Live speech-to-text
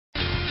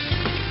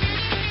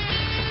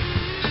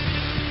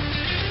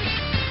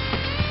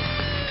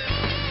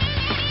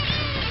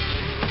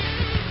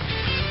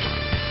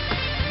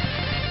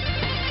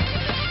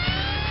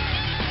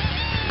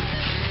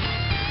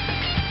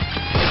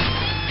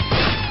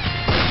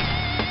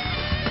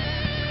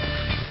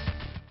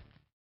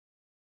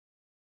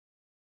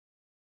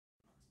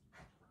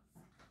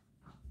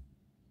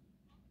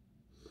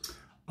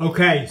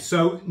Okay,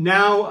 so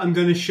now I'm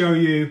going to show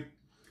you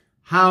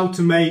how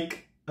to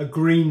make a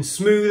green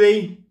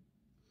smoothie.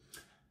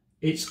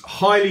 It's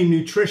highly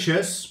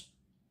nutritious,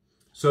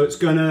 so it's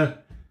going to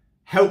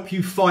help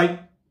you fight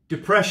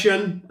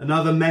depression and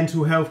other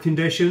mental health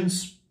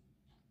conditions.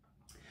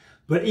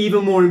 But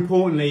even more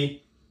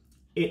importantly,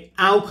 it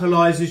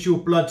alkalizes your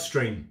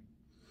bloodstream.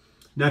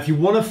 Now, if you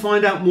want to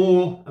find out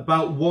more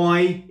about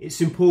why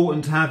it's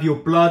important to have your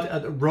blood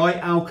at the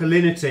right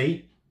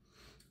alkalinity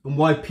and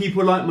why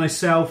people like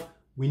myself,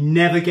 we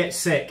never get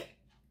sick,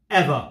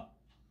 ever,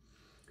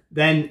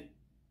 then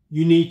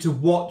you need to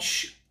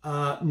watch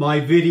my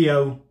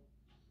video.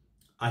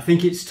 I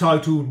think it's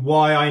titled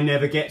Why I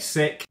Never Get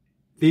Sick.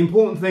 The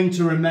important thing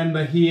to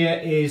remember here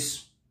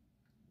is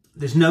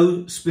there's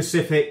no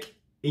specific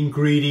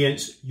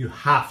ingredients you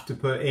have to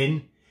put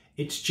in.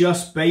 It's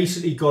just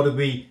basically got to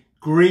be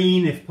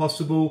green if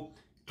possible.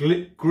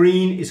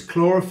 Green is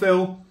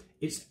chlorophyll.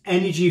 It's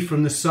energy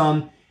from the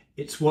sun.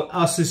 It's what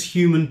us as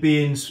human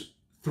beings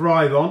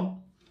thrive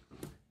on.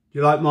 Do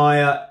you like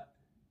my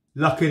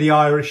Luck of the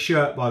Irish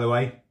shirt, by the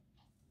way?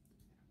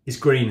 It's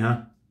green,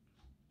 huh?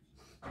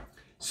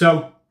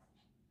 So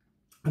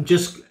I'm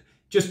just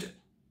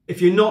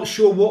if you're not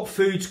sure what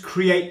foods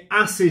create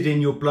acid in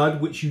your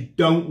blood, which you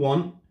don't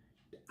want,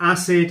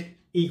 acid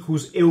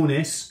equals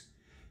illness.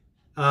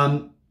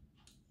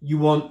 You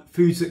want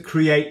foods that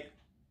create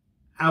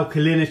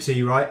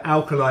alkalinity, right?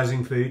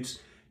 Alkalizing foods.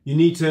 You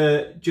need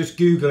to just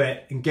Google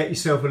it and get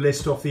yourself a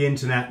list off the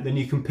internet. Then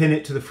you can pin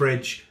it to the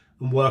fridge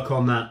and work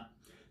on that.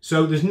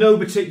 So there's no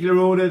particular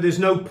order. There's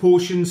no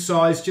portion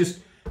size. Just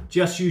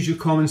use your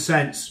common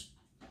sense.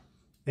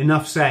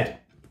 Enough said.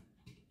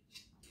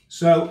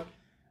 So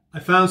I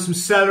found some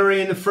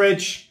celery in the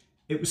fridge.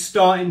 It was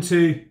starting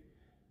to,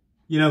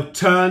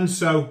 turn.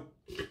 So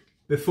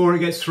before it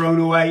gets thrown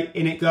away,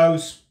 in it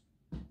goes.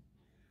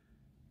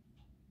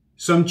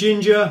 Some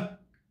ginger,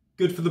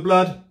 good for the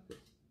blood.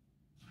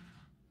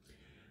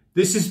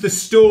 This is the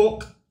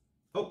stalk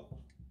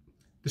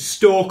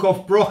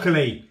off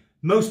broccoli.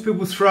 Most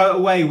people throw it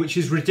away, which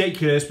is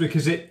ridiculous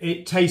because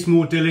it tastes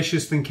more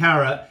delicious than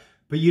carrot,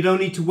 but you don't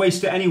need to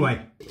waste it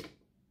anyway.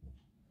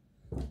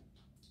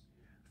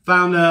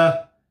 Found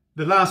the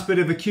last bit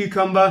of a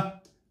cucumber,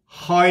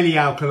 highly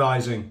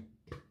alkalizing.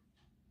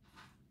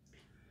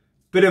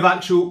 Bit of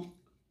actual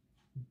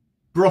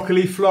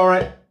broccoli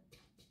floret.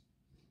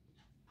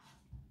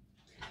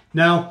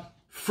 Now,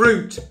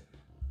 fruit.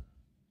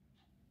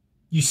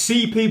 You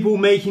see people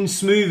making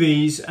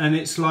smoothies and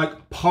it's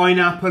like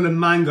pineapple and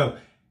mango.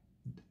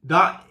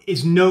 That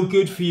is no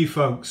good for you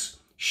folks.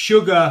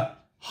 Sugar,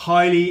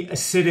 highly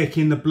acidic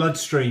in the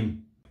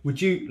bloodstream. Would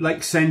you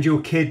send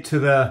your kid to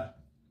the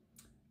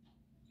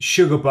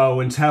sugar bowl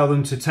and tell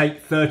them to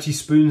take 30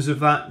 spoons of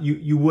that?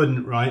 You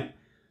wouldn't, right?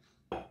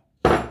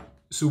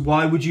 So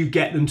why would you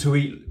get them to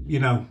eat,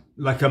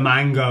 like a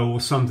mango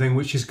or something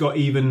which has got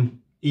even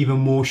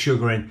more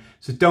sugar in?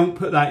 So don't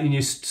put that in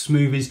your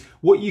smoothies.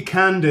 What you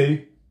can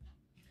do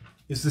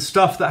is the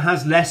stuff that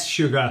has less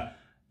sugar,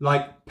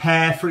 like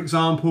pear, for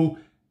example,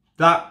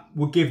 that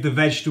will give the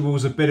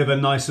vegetables a bit of a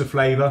nicer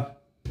flavour.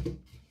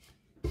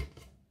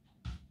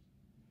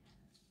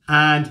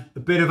 And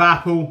a bit of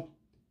apple.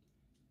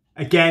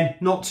 Again,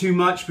 not too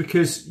much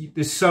because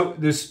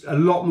there's a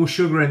lot more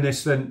sugar in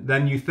this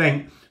than you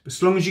think. But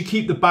as long as you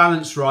keep the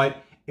balance right,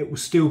 it will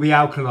still be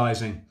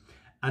alkalizing.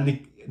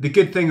 And the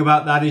good thing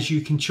about that is you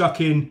can chuck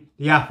in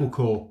the apple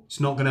core. It's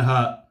not going to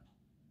hurt.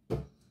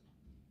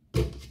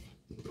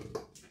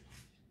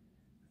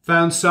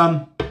 Found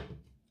some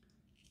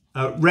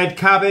red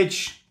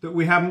cabbage that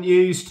we haven't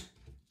used.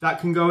 That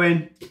can go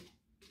in.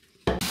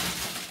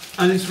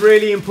 And it's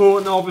really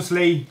important,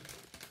 obviously,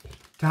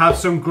 to have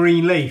some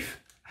green leaf,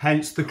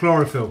 hence the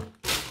chlorophyll.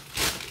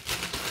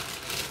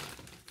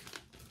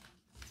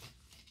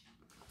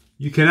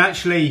 You can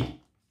actually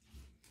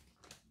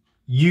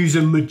use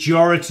a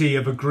majority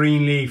of a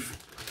green leaf,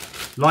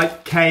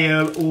 like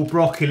kale or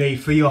broccoli,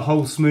 for your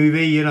whole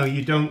smoothie.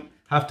 You don't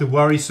have to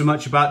worry so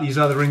much about these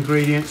other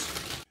ingredients.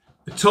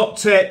 The top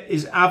tip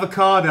is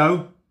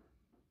avocado.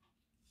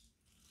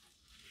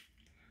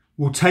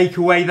 Will take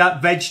away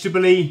that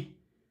vegetable-y,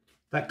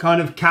 that kind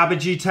of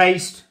cabbagey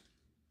taste.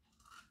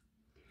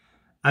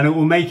 And it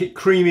will make it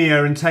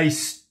creamier and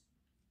taste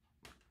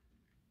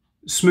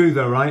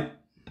smoother, right?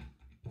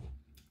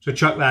 So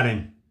chuck that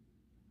in.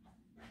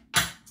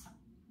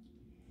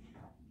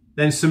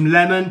 Then some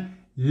lemon.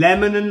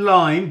 Lemon and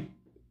lime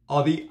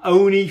are the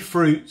only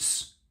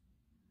fruits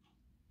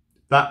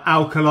that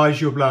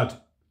alkalize your blood.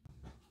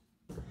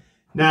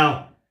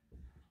 Now,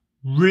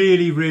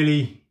 really,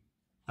 really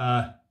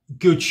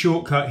good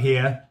shortcut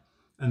here,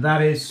 and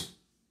that is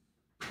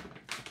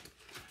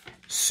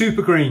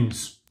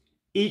Supergreens.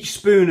 Each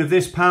spoon of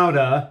this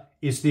powder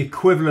is the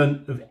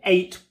equivalent of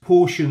 8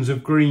 portions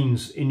of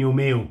greens in your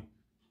meal.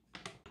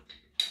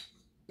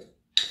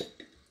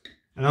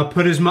 And I'll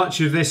put as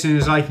much of this in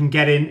as I can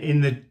get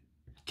in the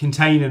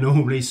container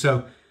normally,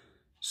 so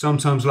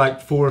sometimes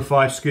like 4 or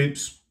 5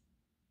 scoops.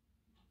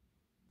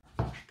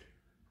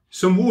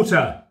 Some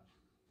water.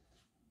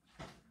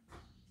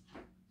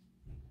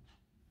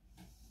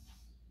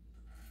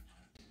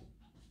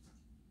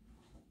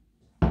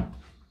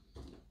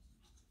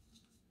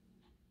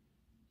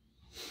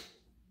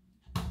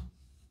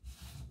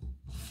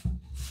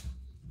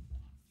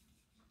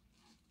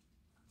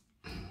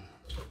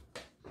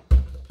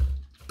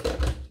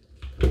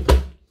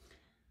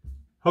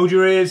 Hold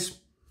your ears.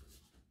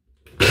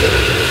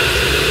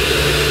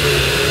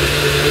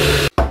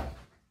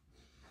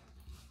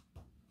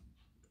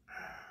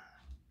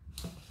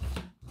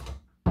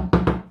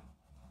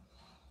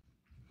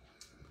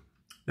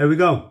 There we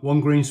go,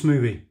 one green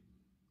smoothie.